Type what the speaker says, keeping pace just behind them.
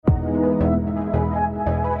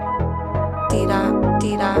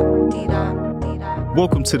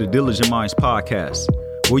Welcome to the Diligent Minds podcast,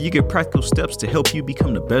 where you get practical steps to help you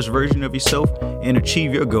become the best version of yourself and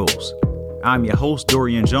achieve your goals. I'm your host,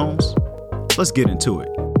 Dorian Jones. Let's get into it.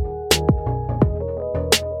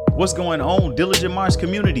 What's going on, Diligent Minds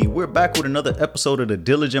community? We're back with another episode of the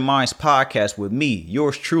Diligent Minds podcast with me,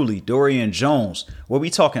 yours truly, Dorian Jones, where we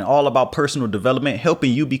talking all about personal development,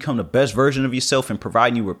 helping you become the best version of yourself and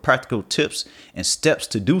providing you with practical tips and steps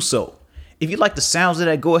to do so. If you like the sounds of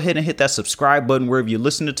that, go ahead and hit that subscribe button wherever you're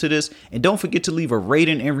listening to this. And don't forget to leave a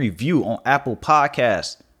rating and review on Apple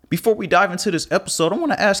Podcasts. Before we dive into this episode, I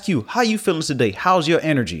want to ask you, how you feeling today? How's your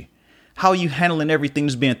energy? How are you handling everything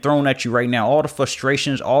that's being thrown at you right now? All the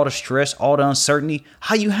frustrations, all the stress, all the uncertainty.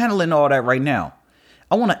 How you handling all that right now?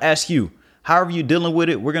 I want to ask you, however you're dealing with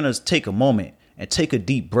it, we're going to take a moment and take a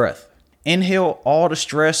deep breath. Inhale all the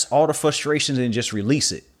stress, all the frustrations, and just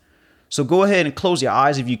release it. So go ahead and close your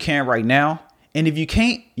eyes if you can right now. And if you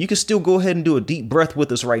can't, you can still go ahead and do a deep breath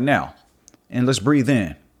with us right now. And let's breathe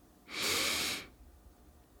in.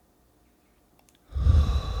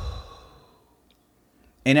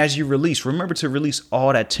 And as you release, remember to release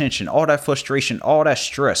all that tension, all that frustration, all that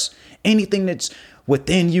stress, anything that's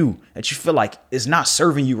within you that you feel like is not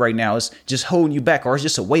serving you right now. It's just holding you back, or it's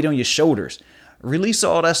just a weight on your shoulders. Release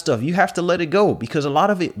all that stuff. You have to let it go, because a lot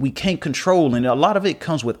of it we can't control, and a lot of it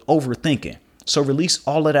comes with overthinking. So release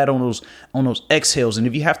all of that on those exhales. And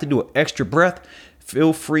if you have to do an extra breath,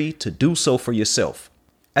 feel free to do so for yourself.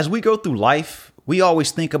 As we go through life, we always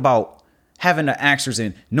think about having the answers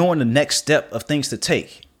and knowing the next step of things to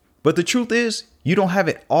take. But the truth is, you don't have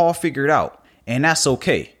it all figured out, and that's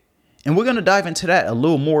okay. And we're going to dive into that a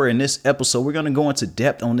little more in this episode. We're going to go into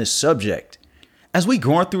depth on this subject. As we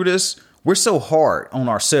going through this, we're so hard on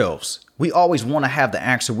ourselves. We always want to have the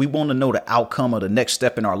answer. We want to know the outcome of the next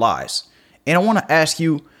step in our lives. And I want to ask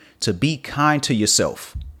you to be kind to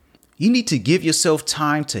yourself. You need to give yourself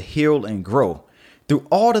time to heal and grow. Through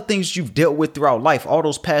all the things you've dealt with throughout life, all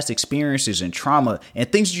those past experiences and trauma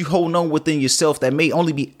and things you hold on within yourself that may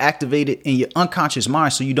only be activated in your unconscious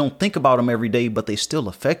mind, so you don't think about them every day, but they're still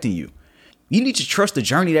affecting you. You need to trust the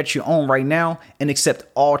journey that you're on right now and accept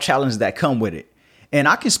all challenges that come with it. And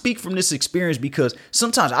I can speak from this experience, because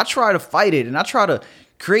sometimes I try to fight it and I try to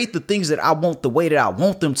create the things that I want the way that I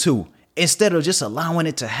want them to, instead of just allowing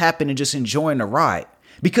it to happen and just enjoying the ride.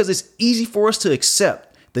 Because it's easy for us to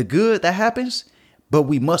accept the good that happens, but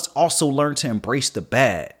we must also learn to embrace the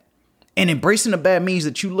bad. And embracing the bad means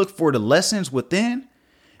that you look for the lessons within,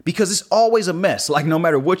 because it's always a mess. Like, no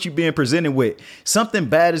matter what you're being presented with, something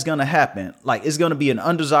bad is going to happen. Like, it's going to be an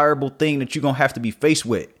undesirable thing that you're going to have to be faced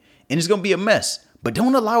with. And it's going to be a mess. But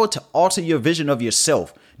don't allow it to alter your vision of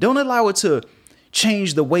yourself. Don't allow it to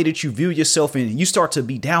change the way that you view yourself, and you start to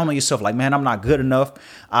be down on yourself like, man, I'm not good enough.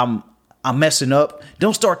 I'm messing up.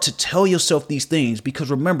 Don't start to tell yourself these things,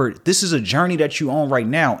 because remember, this is a journey that you're on right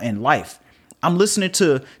now in life. I'm listening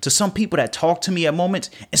to some people that talk to me at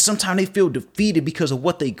moments, and sometimes they feel defeated because of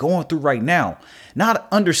what they're going through right now. Not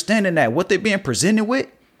understanding that what they're being presented with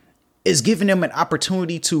is giving them an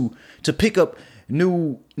opportunity to pick up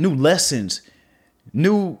new lessons,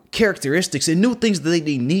 new characteristics, and new things that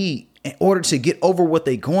they need in order to get over what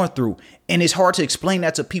they're going through. And it's hard to explain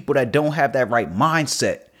that to people that don't have that right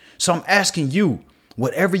mindset. So I'm asking you,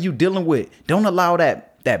 whatever you're dealing with, don't allow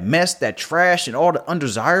that mess, that trash, and all the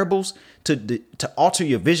undesirables to alter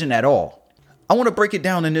your vision at all. I want to break it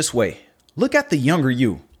down in this way. Look at the younger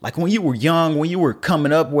you. Like when you were young, when you were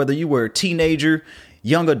coming up, whether you were a teenager,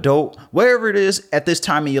 young adult, wherever it is at this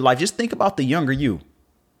time in your life, just think about the younger you.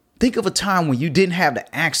 Think of a time when you didn't have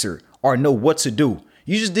the answer or know what to do.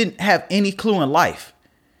 You just didn't have any clue in life.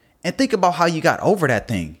 And think about how you got over that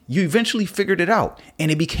thing. You eventually figured it out,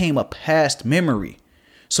 and it became a past memory.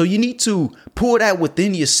 So you need to pull that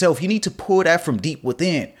within yourself. You need to pull that from deep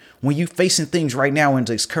within when you're facing things right now in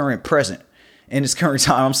this current present. In this current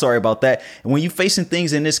time, I'm sorry about that. And when you're facing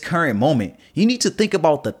things in this current moment, you need to think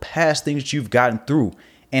about the past things you've gotten through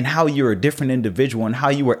and how you're a different individual and how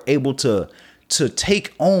you were able to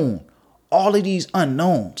take on all of these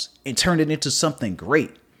unknowns and turn it into something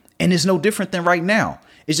great. And it's no different than right now.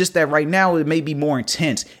 It's just that right now it may be more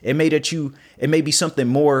intense. It may be something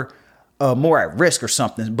more at risk or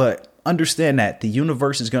something. But understand that the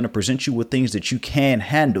universe is going to present you with things that you can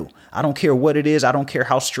handle. I don't care what it is. I don't care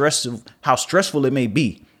how stressful it may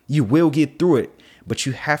be. You will get through it, but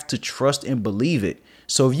you have to trust and believe it.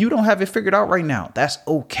 So if you don't have it figured out right now, that's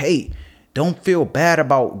okay. Don't feel bad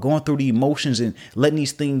about going through the emotions and letting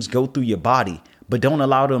these things go through your body, but don't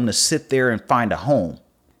allow them to sit there and find a home.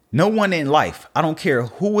 No one in life, I don't care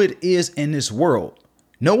who it is in this world,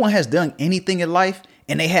 no one has done anything in life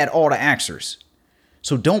and they had all the answers.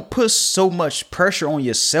 So don't put so much pressure on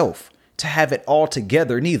yourself to have it all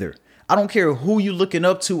together neither. I don't care who you looking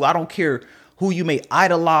up to. I don't care who you may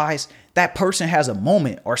idolize. That person has a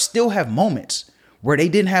moment or still have moments where they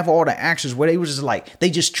didn't have all the answers, where they was just like, they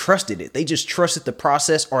just trusted it. They just trusted the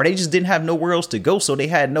process, or they just didn't have nowhere else to go. So they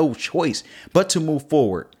had no choice but to move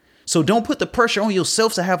forward. So don't put the pressure on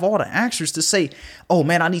yourself to have all the answers to say, oh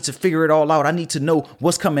man, I need to figure it all out. I need to know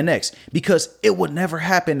what's coming next, because it will never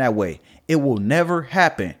happen that way. It will never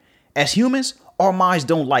happen. As humans, our minds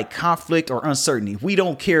don't like conflict or uncertainty. We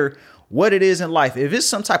don't care what it is in life. If it's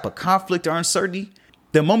some type of conflict or uncertainty,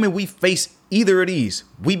 the moment we face either of these,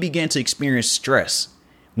 we begin to experience stress.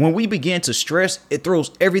 When we begin to stress, it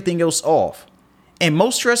throws everything else off. And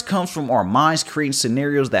most stress comes from our minds creating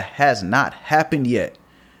scenarios that has not happened yet.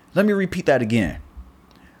 Let me repeat that again.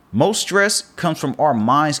 Most stress comes from our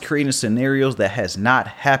minds creating scenarios that has not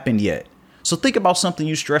happened yet. So think about something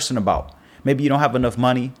you're stressing about. Maybe you don't have enough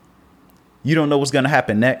money. You don't know what's going to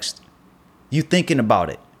happen next. You thinking about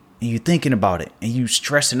it, and you thinking about it, and you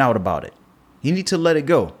stressing out about it. You need to let it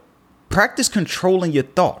go. Practice controlling your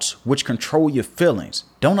thoughts, which control your feelings.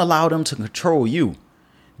 Don't allow them to control you.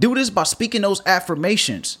 Do this by speaking those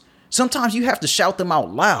affirmations. Sometimes you have to shout them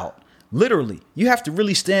out loud. Literally, you have to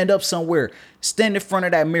really stand up somewhere, stand in front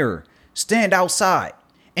of that mirror, stand outside,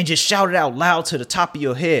 and just shout it out loud to the top of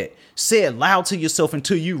your head. Say it loud to yourself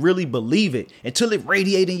until you really believe it, until it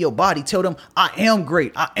radiates in your body. Tell them, I am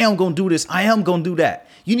great. I am going to do this. I am going to do that.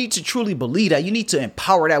 You need to truly believe that. You need to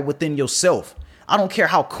empower that within yourself. I don't care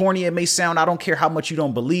how corny it may sound. I don't care how much you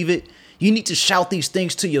don't believe it. You need to shout these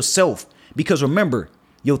things to yourself, because remember,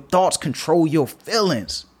 your thoughts control your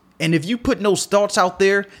feelings. And if you put those thoughts out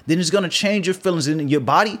there, then it's going to change your feelings, and your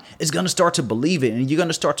body is going to start to believe it, and you're going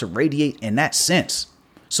to start to radiate in that sense.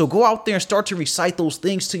 So go out there and start to recite those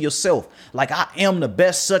things to yourself. Like, I am the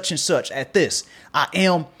best such and such at this. I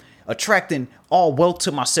am attracting all wealth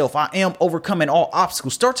to myself. I am overcoming all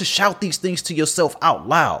obstacles. Start to shout these things to yourself out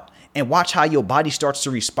loud, and watch how your body starts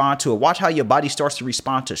to respond to it. Watch how your body starts to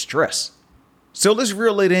respond to stress. So let's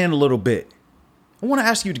reel it in a little bit. I want to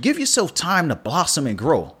ask you to give yourself time to blossom and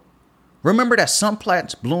grow. Remember that some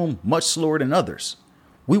plants bloom much slower than others.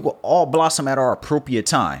 We will all blossom at our appropriate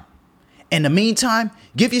time. In the meantime,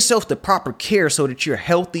 give yourself the proper care so that you're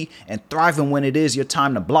healthy and thriving when it is your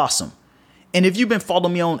time to blossom. And if you've been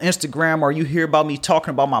following me on Instagram, or you hear about me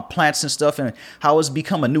talking about my plants and stuff and how it's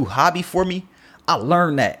become a new hobby for me, I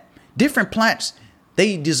learned that different plants,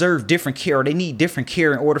 they deserve different care, or they need different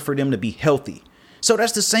care in order for them to be healthy. So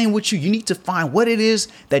that's the same with you. You need to find what it is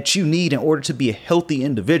that you need in order to be a healthy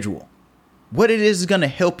individual. What it is going to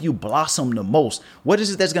help you blossom the most. What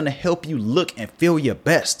is it that's going to help you look and feel your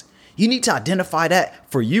best? You need to identify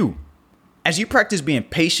that for you. As you practice being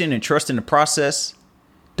patient and trusting the process,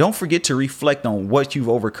 don't forget to reflect on what you've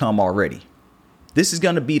overcome already. This is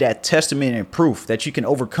going to be that testament and proof that you can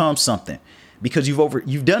overcome something, because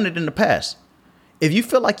you've done it in the past. If you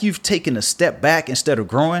feel like you've taken a step back instead of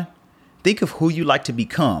growing, think of who you like to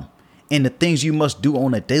become and the things you must do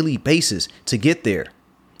on a daily basis to get there.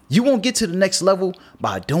 You won't get to the next level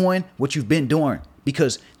by doing what you've been doing,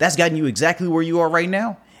 because that's gotten you exactly where you are right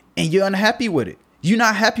now, and you're unhappy with it. You're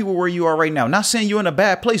not happy with where you are right now. Not saying you're in a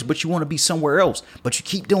bad place, but you want to be somewhere else. But you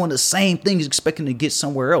keep doing the same things expecting to get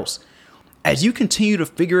somewhere else. As you continue to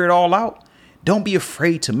figure it all out, don't be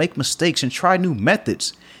afraid to make mistakes and try new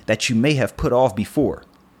methods that you may have put off before.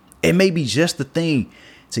 It may be just the thing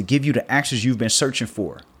to give you the answers you've been searching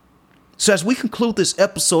for. So as we conclude this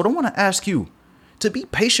episode, I want to ask you to be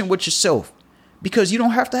patient with yourself, because you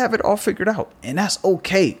don't have to have it all figured out, and that's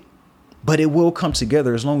okay. But it will come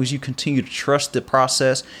together as long as you continue to trust the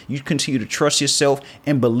process, you continue to trust yourself,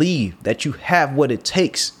 and believe that you have what it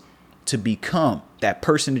takes to become that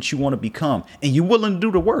person that you want to become. And you're willing to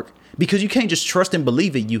do the work, because you can't just trust and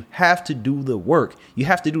believe it. You have to do the work. You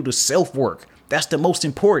have to do the self-work. That's the most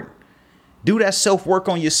important. Do that self-work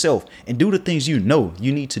on yourself and do the things you know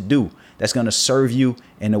you need to do that's going to serve you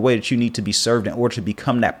in the way that you need to be served in order to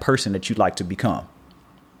become that person that you'd like to become.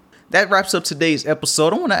 That wraps up today's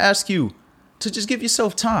episode. I want to ask you to just give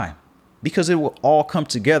yourself time, because it will all come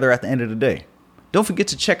together at the end of the day. Don't forget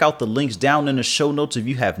to check out the links down in the show notes if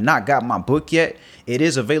you have not got my book yet. It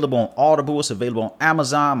is available on Audible. It's available on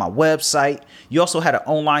Amazon, my website. You also had an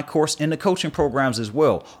online course in the coaching programs as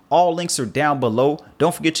well. All links are down below.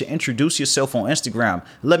 Don't forget to introduce yourself on Instagram.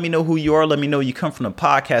 Let me know who you are. Let me know you come from the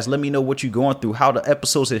podcast. Let me know what you're going through, how the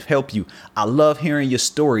episodes have helped you. I love hearing your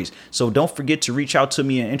stories. So don't forget to reach out to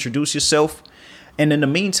me and introduce yourself. And in the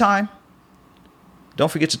meantime,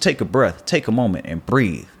 don't forget to take a breath, take a moment and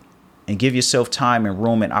breathe, and give yourself time and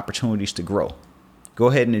room and opportunities to grow. Go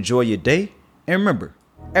ahead and enjoy your day, And remember,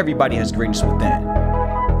 everybody has greatness within,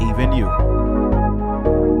 even you.